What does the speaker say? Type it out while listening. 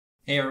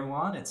Hey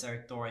everyone, it's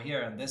Eric Dora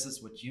here, and this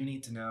is what you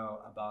need to know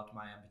about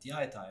my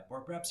MBTI type,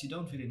 or perhaps you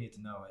don't really need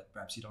to know it,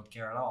 perhaps you don't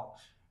care at all.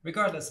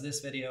 Regardless,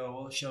 this video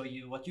will show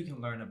you what you can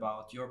learn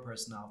about your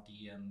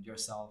personality and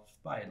yourself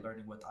by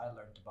learning what I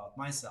learned about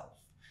myself.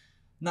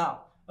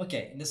 Now,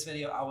 okay, in this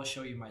video I will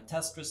show you my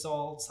test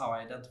results, how I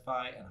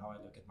identify and how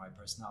I look at my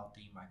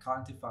personality, my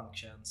cognitive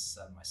functions,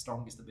 and my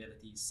strongest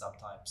abilities,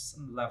 subtypes,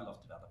 and level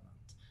of development.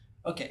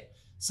 Okay,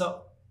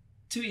 so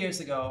 2 years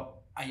ago,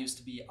 I used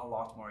to be a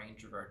lot more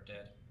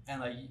introverted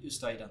and I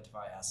used to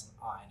identify as an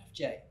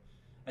INFJ.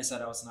 I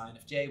said I was an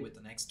INFJ with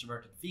an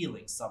extroverted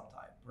feeling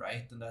subtype,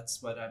 right? And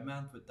that's what I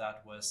meant with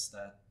that was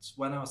that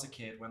when I was a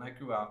kid, when I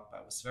grew up,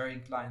 I was very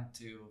inclined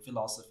to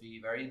philosophy,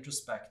 very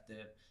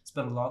introspective,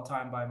 spent a lot of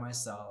time by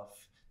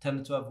myself,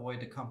 tended to avoid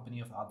the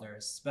company of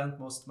others, spent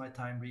most of my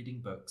time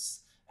reading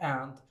books,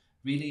 and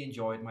really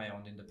enjoyed my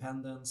own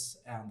independence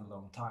and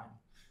alone time.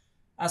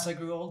 As I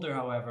grew older,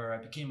 however, I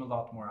became a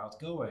lot more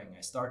outgoing.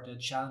 I started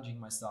challenging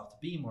myself to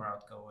be more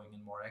outgoing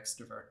and more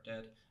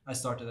extroverted. I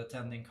started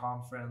attending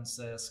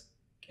conferences,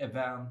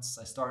 events.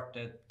 I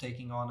started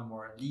taking on a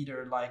more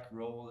leader-like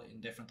role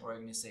in different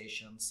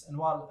organizations. And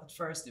while at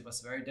first it was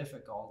very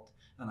difficult,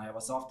 and I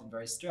was often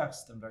very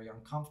stressed and very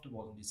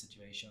uncomfortable in these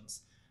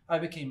situations, I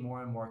became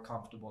more and more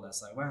comfortable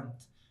as I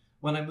went.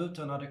 When I moved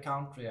to another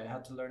country, I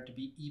had to learn to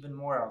be even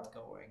more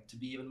outgoing, to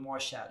be even more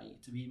chatty,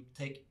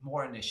 take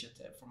more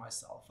initiative for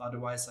myself.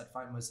 Otherwise, I'd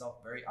find myself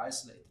very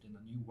isolated in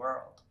a new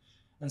world.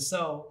 And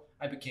so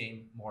I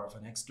became more of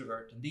an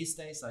extrovert. And these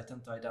days, I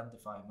tend to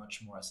identify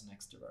much more as an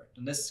extrovert.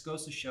 And this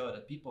goes to show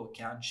that people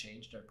can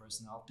change their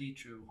personality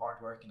through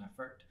hard work and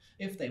effort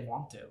if they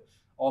want to.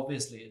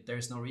 Obviously,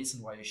 there's no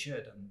reason why you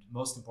should. And the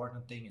most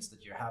important thing is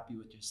that you're happy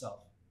with yourself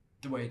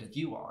the way that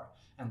you are.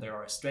 And there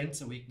are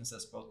strengths and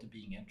weaknesses both to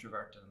being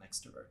introverted and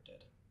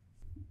extroverted.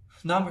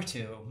 Number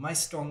two, my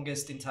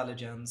strongest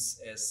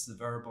intelligence is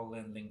verbal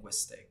and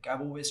linguistic.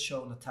 I've always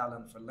shown a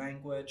talent for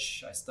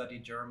language. I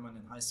studied German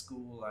in high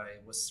school.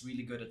 I was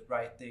really good at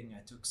writing.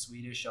 I took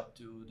Swedish up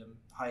to the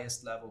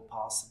highest level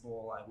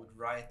possible. I would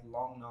write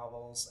long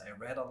novels. I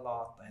read a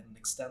lot. I had an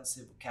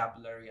extensive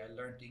vocabulary. I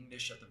learned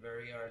English at a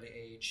very early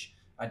age.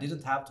 I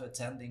didn't have to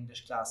attend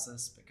English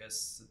classes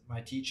because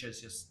my teachers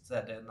just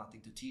said they had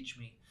nothing to teach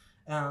me.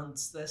 And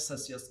this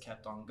has just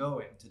kept on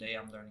going. Today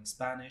I'm learning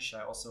Spanish.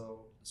 I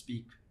also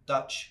speak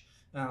Dutch.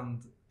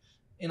 And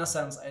in a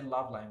sense, I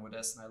love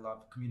languages and I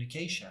love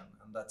communication.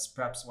 And that's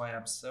perhaps why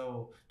I'm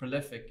so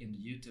prolific in the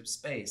YouTube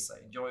space.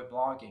 I enjoy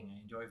blogging,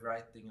 I enjoy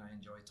writing, I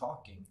enjoy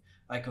talking.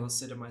 I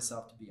consider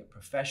myself to be a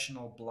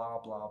professional blah,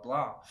 blah,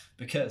 blah,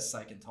 because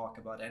I can talk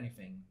about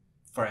anything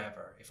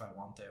forever if I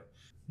want to.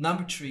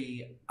 Number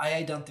three, I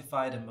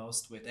identify the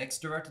most with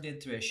extroverted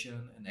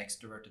intuition and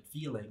extroverted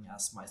feeling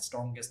as my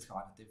strongest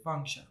cognitive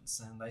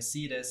functions. And I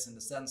see this in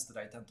the sense that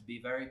I tend to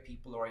be very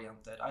people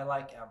oriented. I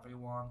like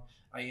everyone.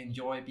 I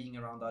enjoy being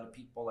around other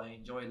people. I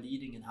enjoy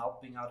leading and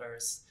helping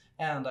others.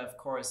 And of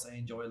course, I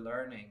enjoy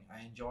learning.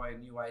 I enjoy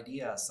new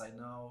ideas. I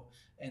know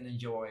and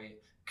enjoy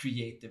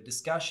creative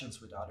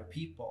discussions with other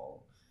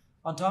people.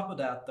 On top of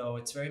that, though,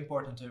 it's very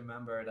important to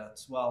remember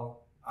that,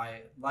 well,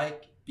 I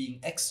like being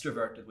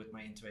extroverted with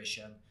my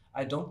intuition.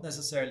 I don't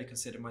necessarily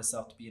consider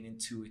myself to be an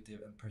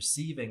intuitive and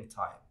perceiving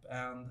type.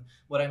 And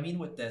what I mean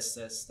with this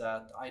is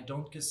that I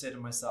don't consider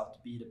myself to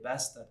be the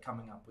best at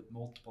coming up with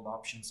multiple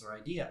options or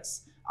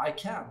ideas. I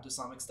can, to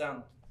some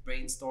extent,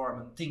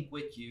 brainstorm and think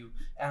with you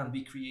and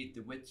be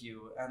creative with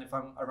you. And if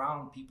I'm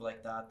around people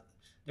like that,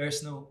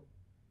 there's no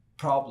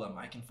problem.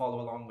 I can follow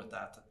along with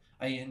that.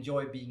 I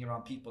enjoy being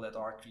around people that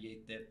are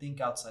creative, think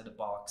outside the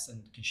box,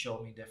 and can show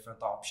me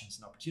different options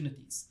and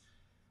opportunities.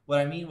 What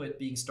I mean with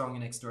being strong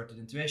in extroverted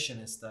intuition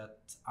is that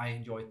I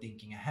enjoy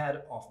thinking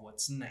ahead of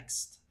what's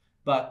next.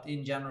 But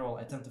in general,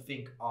 I tend to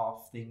think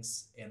of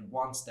things in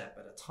one step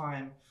at a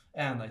time,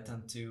 and I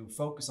tend to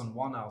focus on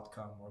one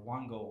outcome or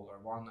one goal or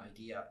one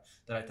idea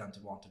that I tend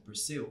to want to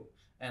pursue.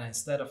 And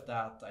instead of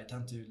that, I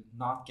tend to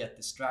not get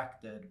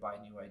distracted by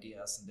new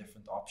ideas and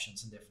different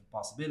options and different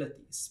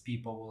possibilities.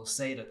 People will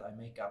say that I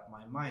make up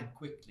my mind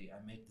quickly,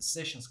 I make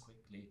decisions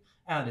quickly,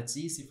 and it's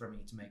easy for me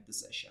to make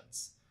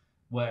decisions.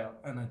 Well,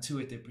 an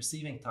intuitive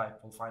perceiving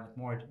type will find it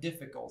more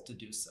difficult to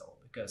do so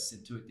because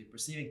intuitive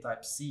perceiving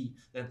types see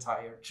the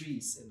entire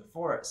trees in the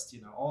forest,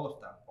 all of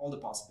them, all the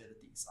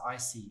possibilities. I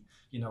see,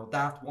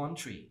 that one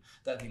tree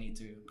that we need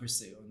to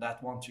pursue and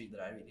that one tree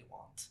that I really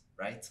want,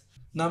 right?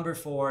 Number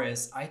four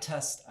is I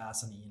test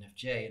as an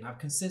ENFJ, and I've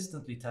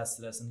consistently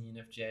tested as an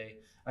ENFJ.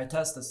 I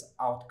test as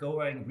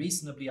outgoing,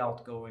 reasonably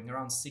outgoing,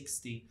 around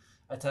 60.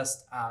 I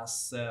test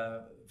as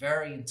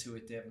very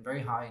intuitive and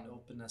very high in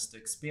openness to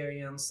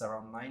experience,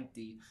 around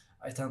 90.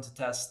 I tend to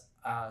test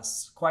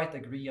as quite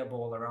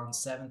agreeable, around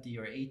 70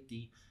 or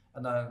 80.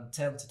 And I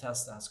tend to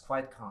test as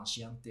quite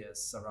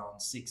conscientious,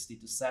 around 60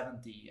 to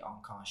 70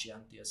 on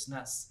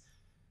conscientiousness.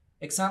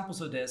 Examples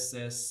of this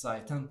is I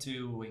tend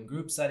to, in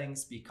group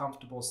settings, be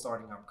comfortable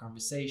starting up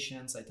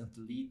conversations. I tend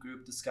to lead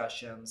group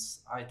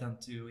discussions. I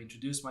tend to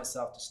introduce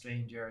myself to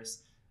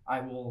strangers. I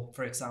will,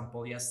 for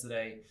example,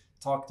 yesterday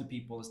talk to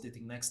people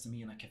sitting next to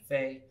me in a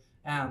cafe,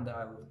 and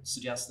I'll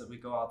suggest that we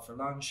go out for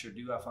lunch or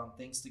do have fun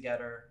things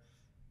together.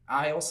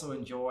 I also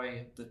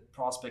enjoy the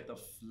prospect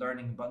of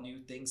learning about new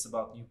things,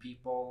 about new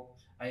people.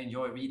 I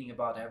enjoy reading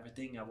about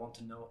everything. I want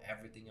to know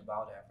everything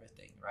about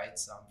everything, right?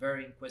 So I'm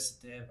very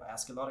inquisitive. I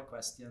ask a lot of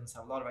questions,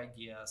 have a lot of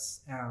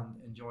ideas, and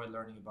enjoy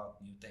learning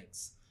about new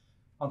things.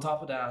 On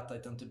top of that, I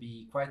tend to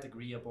be quite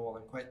agreeable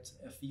and quite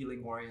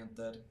feeling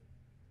oriented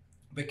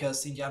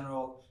because in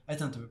general I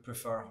tend to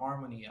prefer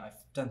harmony. I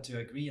tend to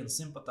agree and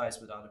sympathize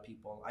with other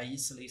people. I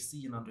easily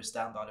see and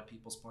understand other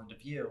people's point of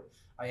view.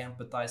 I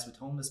empathize with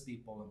homeless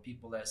people and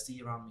people that I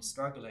see around me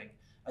struggling.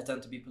 I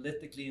tend to be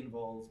politically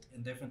involved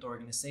in different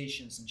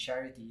organizations and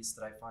charities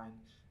that I find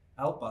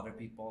help other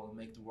people and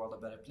make the world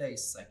a better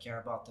place. I care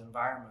about the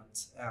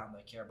environment and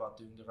I care about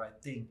doing the right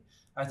thing.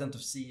 I tend to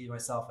see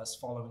myself as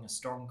following a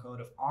strong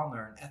code of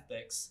honor and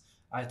ethics.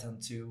 I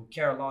tend to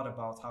care a lot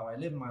about how I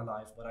live my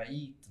life, what I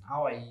eat, and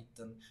how I eat,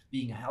 and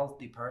being a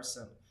healthy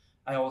person.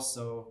 I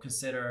also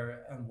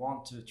consider and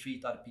want to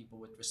treat other people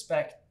with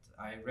respect.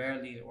 I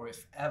rarely, or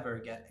if ever,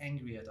 get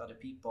angry at other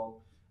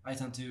people. I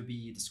tend to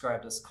be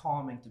described as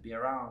calming to be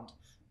around.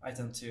 I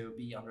tend to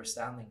be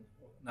understanding.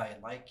 I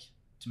like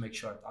to make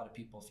sure that other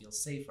people feel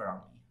safe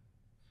around me.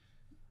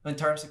 In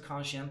terms of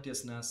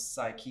conscientiousness,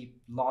 I keep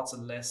lots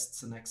of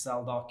lists and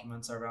Excel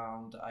documents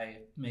around. I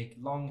make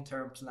long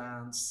term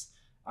plans.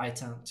 I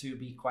tend to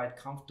be quite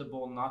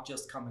comfortable not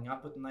just coming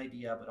up with an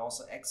idea, but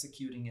also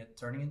executing it,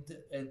 turning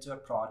it into a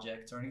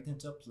project, turning it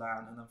into a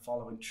plan, and then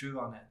following through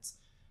on it.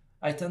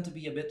 I tend to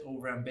be a bit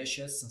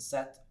overambitious and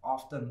set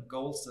often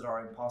goals that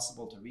are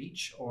impossible to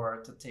reach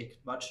or to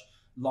take much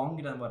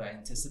longer than what I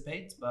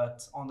anticipate.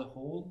 But on the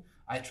whole,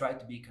 I try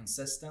to be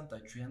consistent. I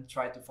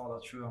try to follow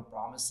through on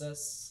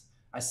promises.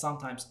 I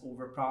sometimes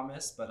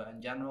overpromise, but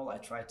in general, I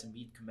try to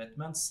meet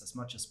commitments as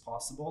much as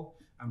possible.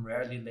 I'm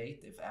rarely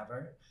late, if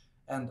ever,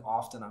 and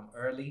often I'm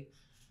early.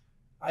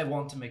 I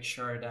want to make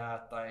sure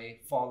that I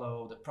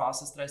follow the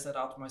process that I set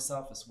out for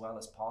myself as well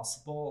as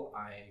possible.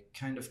 I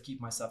kind of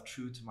keep myself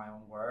true to my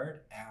own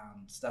word,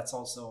 and that's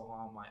also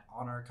how my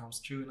honor comes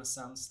true in a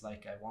sense.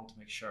 Like I want to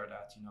make sure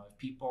that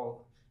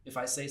if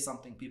I say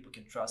something, people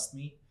can trust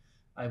me.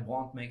 I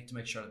want to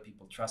make sure that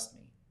people trust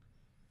me.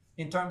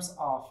 In terms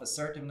of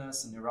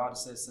assertiveness and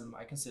neuroticism,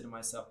 I consider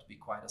myself to be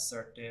quite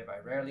assertive. I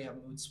rarely have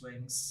mood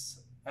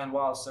swings, and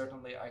while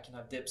certainly I can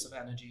have dips of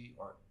energy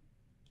or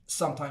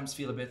sometimes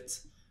feel a bit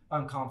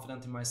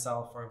unconfident in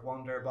myself or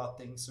wonder about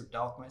things or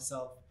doubt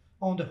myself.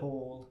 On the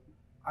whole,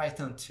 I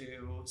tend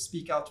to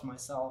speak out to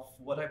myself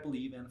what I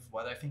believe in,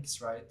 what I think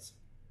is right,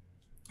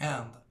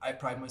 and I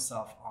pride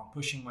myself on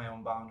pushing my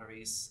own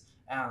boundaries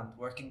and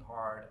working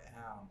hard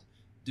and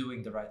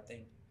doing the right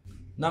thing.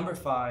 Number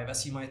five,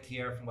 as you might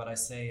hear from what I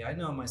say, I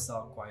know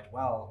myself quite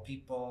well.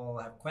 People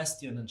have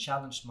questioned and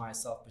challenged my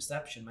self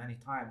perception many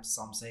times.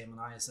 Some say I'm an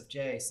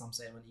ISFJ, some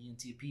say I'm an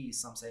ENTP,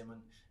 some say I'm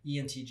an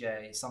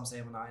ENTJ, some say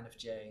I'm an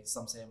INFJ,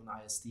 some say I'm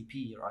an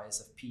ISTP or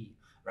ISFP,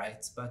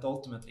 right? But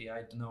ultimately,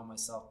 I know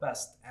myself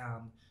best,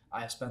 and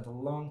I have spent a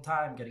long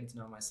time getting to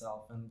know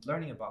myself and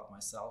learning about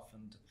myself.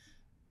 And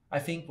I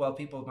think while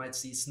people might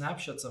see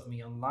snapshots of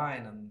me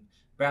online and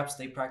perhaps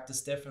they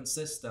practice different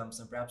systems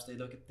and perhaps they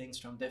look at things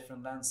from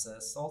different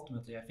lenses,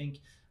 ultimately, I think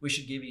we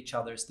should give each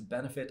others the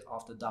benefit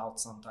of the doubt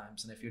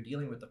sometimes. And if you're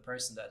dealing with a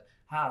person that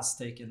has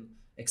taken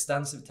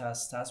extensive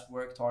tests, has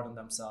worked hard on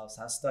themselves,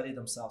 has studied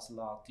themselves a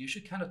lot, you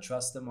should kind of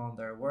trust them on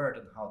their word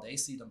and how they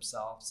see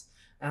themselves.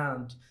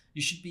 And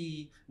you should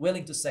be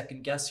willing to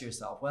second guess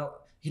yourself.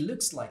 Well, he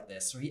looks like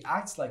this or he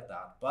acts like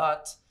that,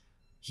 but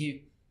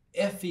he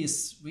if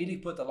he's really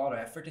put a lot of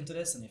effort into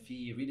this and if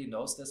he really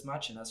knows this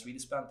much and has really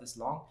spent this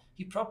long,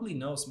 he probably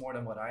knows more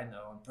than what I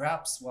know. And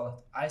perhaps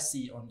what I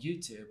see on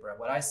YouTube or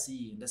what I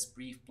see in this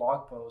brief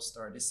blog post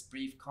or this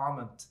brief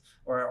comment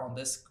or on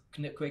this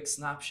quick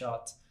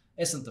snapshot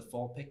isn't the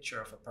full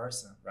picture of a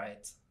person,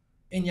 right?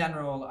 In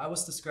general, I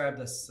was described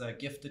as a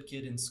gifted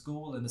kid in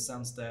school in the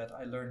sense that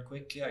I learned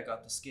quickly, I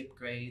got to skip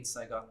grades,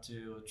 I got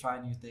to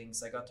try new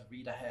things, I got to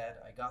read ahead,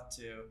 I got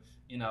to,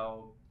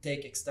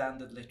 take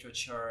extended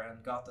literature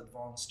and got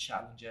advanced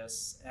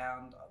challenges.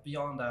 And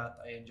beyond that,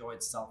 I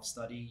enjoyed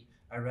self-study.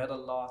 I read a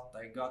lot,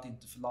 I got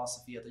into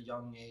philosophy at a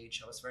young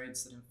age, I was very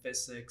interested in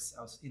physics,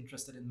 I was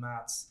interested in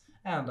maths,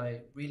 and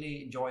I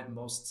really enjoyed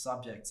most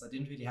subjects. I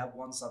didn't really have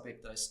one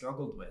subject that I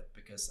struggled with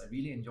because I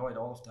really enjoyed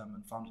all of them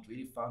and found it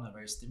really fun and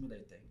very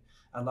stimulating.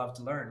 I love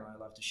to learn and I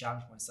love to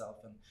challenge myself.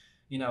 And,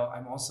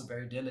 I'm also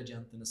very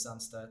diligent in the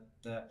sense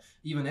that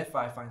even if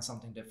I find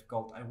something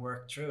difficult, I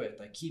work through it.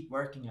 I keep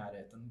working at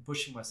it and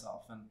pushing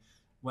myself. And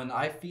when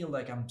I feel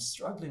like I'm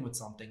struggling with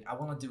something, I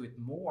want to do it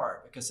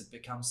more because it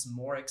becomes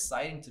more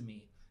exciting to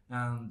me.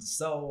 And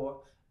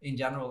so in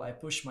general, I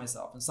push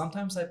myself, and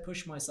sometimes I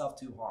push myself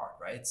too hard,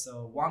 right?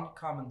 So one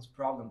common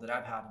problem that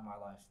I've had in my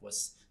life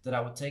was that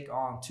I would take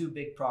on too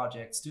big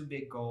projects, too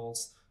big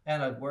goals,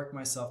 and I'd work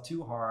myself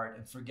too hard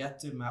and forget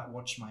to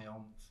watch my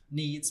own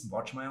needs,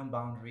 watch my own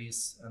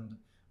boundaries, and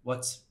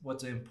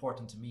what's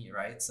important to me,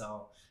 right?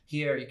 So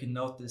here you can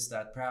notice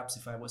that perhaps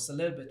if I was a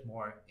little bit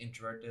more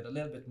introverted, a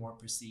little bit more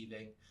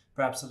perceiving,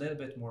 perhaps a little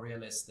bit more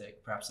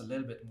realistic, perhaps a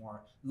little bit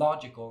more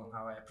logical in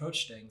how I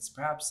approach things,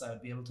 perhaps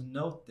I'd be able to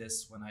note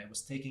this when I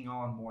was taking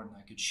on more than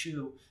I could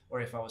chew,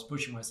 or if I was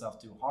pushing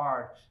myself too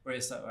hard, or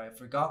if I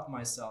forgot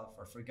myself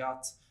or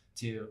forgot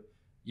to,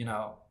 you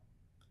know,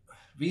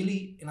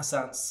 really, in a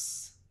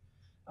sense,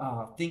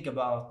 think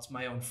about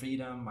my own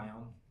freedom, my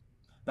own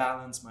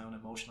balance, my own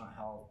emotional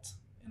health.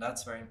 And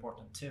that's very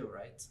important too,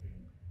 right?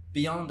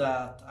 Beyond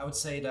that, I would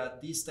say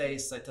that these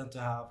days I tend to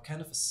have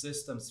kind of a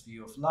systems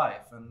view of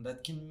life, and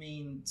that can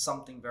mean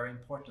something very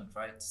important,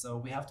 right? So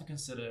we have to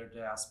consider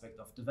the aspect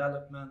of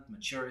development,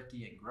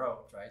 maturity, and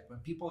growth, right? When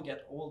people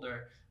get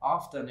older,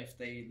 often if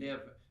they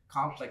live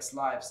complex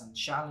lives and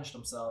challenge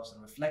themselves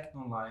and reflect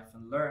on life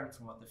and learn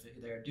from what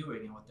they're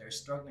doing and what they're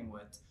struggling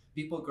with,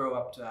 people grow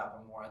up to have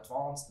a more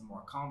advanced and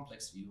more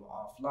complex view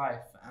of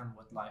life and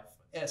what life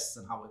is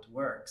and how it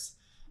works.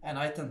 And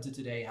I tend to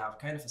today have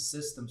kind of a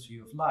systems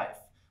view of life.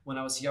 When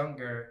I was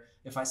younger,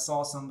 if I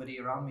saw somebody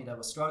around me that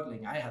was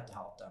struggling, I had to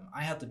help them.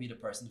 I had to be the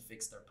person to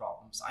fix their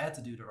problems. I had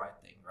to do the right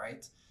thing,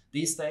 right?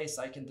 These days,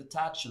 I can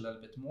detach a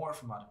little bit more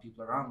from other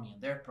people around me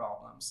and their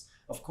problems.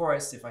 Of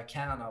course, if I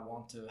can, I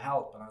want to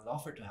help and I'll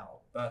offer to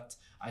help. But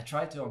I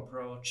try to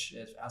approach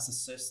it as a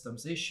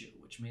systems issue,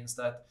 which means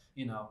that,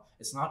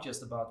 it's not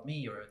just about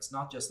me or it's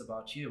not just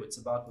about you. It's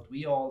about what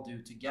we all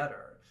do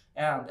together.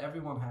 And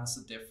everyone has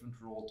a different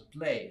role to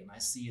play, and I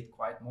see it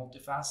quite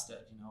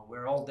multifaceted.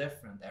 We're all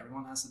different.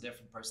 Everyone has a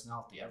different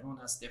personality. Everyone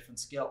has different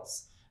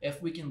skills.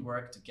 If we can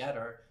work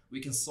together, we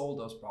can solve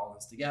those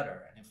problems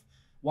together. And if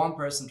one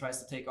person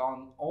tries to take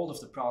on all of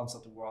the problems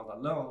of the world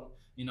alone,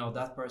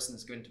 that person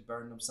is going to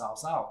burn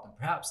themselves out, and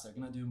perhaps they're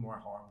going to do more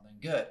harm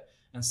than good.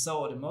 And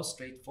so the most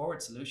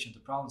straightforward solution to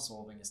problem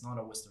solving is not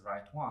always the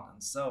right one.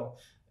 And so,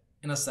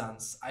 in a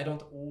sense, I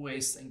don't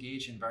always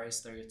engage in very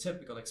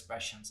stereotypical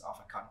expressions of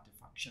a cognitive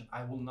function.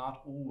 I will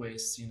not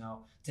always,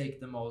 take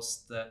the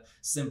most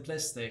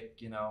simplistic,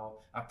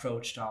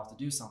 approach to how to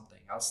do something.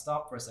 I'll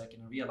stop for a second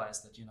and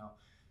realize that,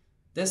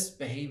 this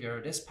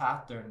behavior, this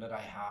pattern that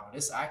I have,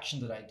 this action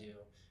that I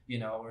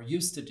do, or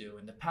used to do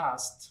in the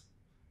past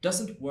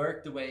doesn't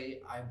work the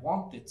way I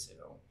want it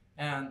to.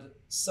 And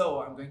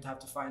so I'm going to have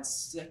to find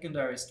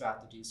secondary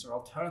strategies or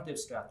alternative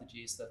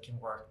strategies that can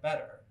work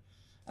better.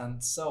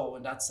 And so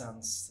in that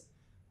sense,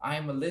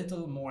 I'm a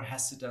little more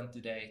hesitant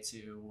today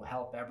to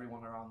help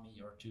everyone around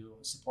me or to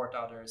support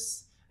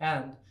others.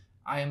 And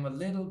I am a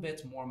little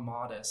bit more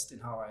modest in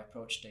how I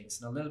approach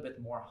things and a little bit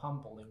more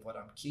humble in what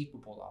I'm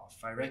capable of.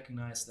 I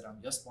recognize that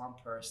I'm just one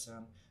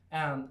person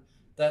and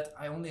that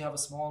I only have a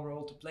small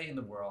role to play in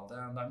the world,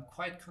 and I'm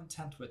quite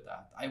content with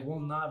that. I will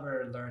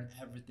never learn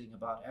everything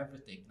about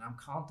everything, and I'm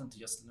content to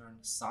just learn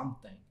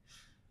something.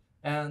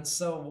 And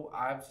so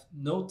I've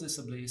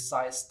noticeably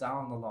sized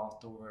down a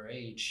lot over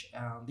age.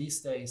 And these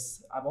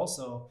days, I've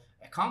also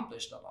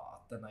accomplished a lot.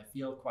 And I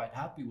feel quite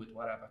happy with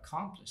what I've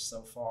accomplished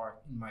so far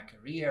in my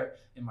career,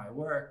 in my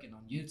work, and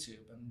on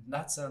YouTube. And in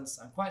that sense,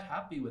 I'm quite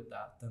happy with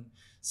that. And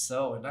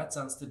so in that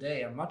sense,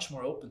 today, I'm much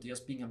more open to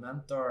just being a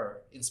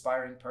mentor,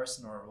 inspiring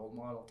person, or a role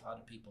model to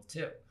other people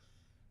too.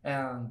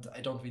 And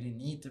I don't really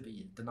need to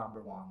be the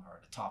number one or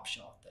the top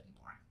shot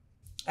anymore.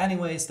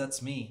 Anyways,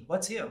 that's me.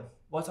 What's you?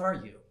 What are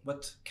you?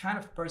 What kind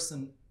of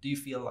person do you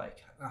feel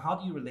like? How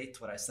do you relate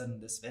to what I said in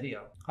this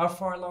video? How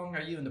far along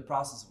are you in the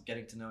process of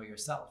getting to know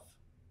yourself?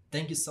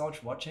 Thank you so much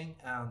for watching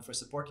and for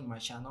supporting my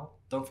channel.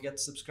 Don't forget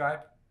to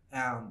subscribe,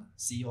 and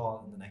see you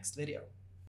all in the next video.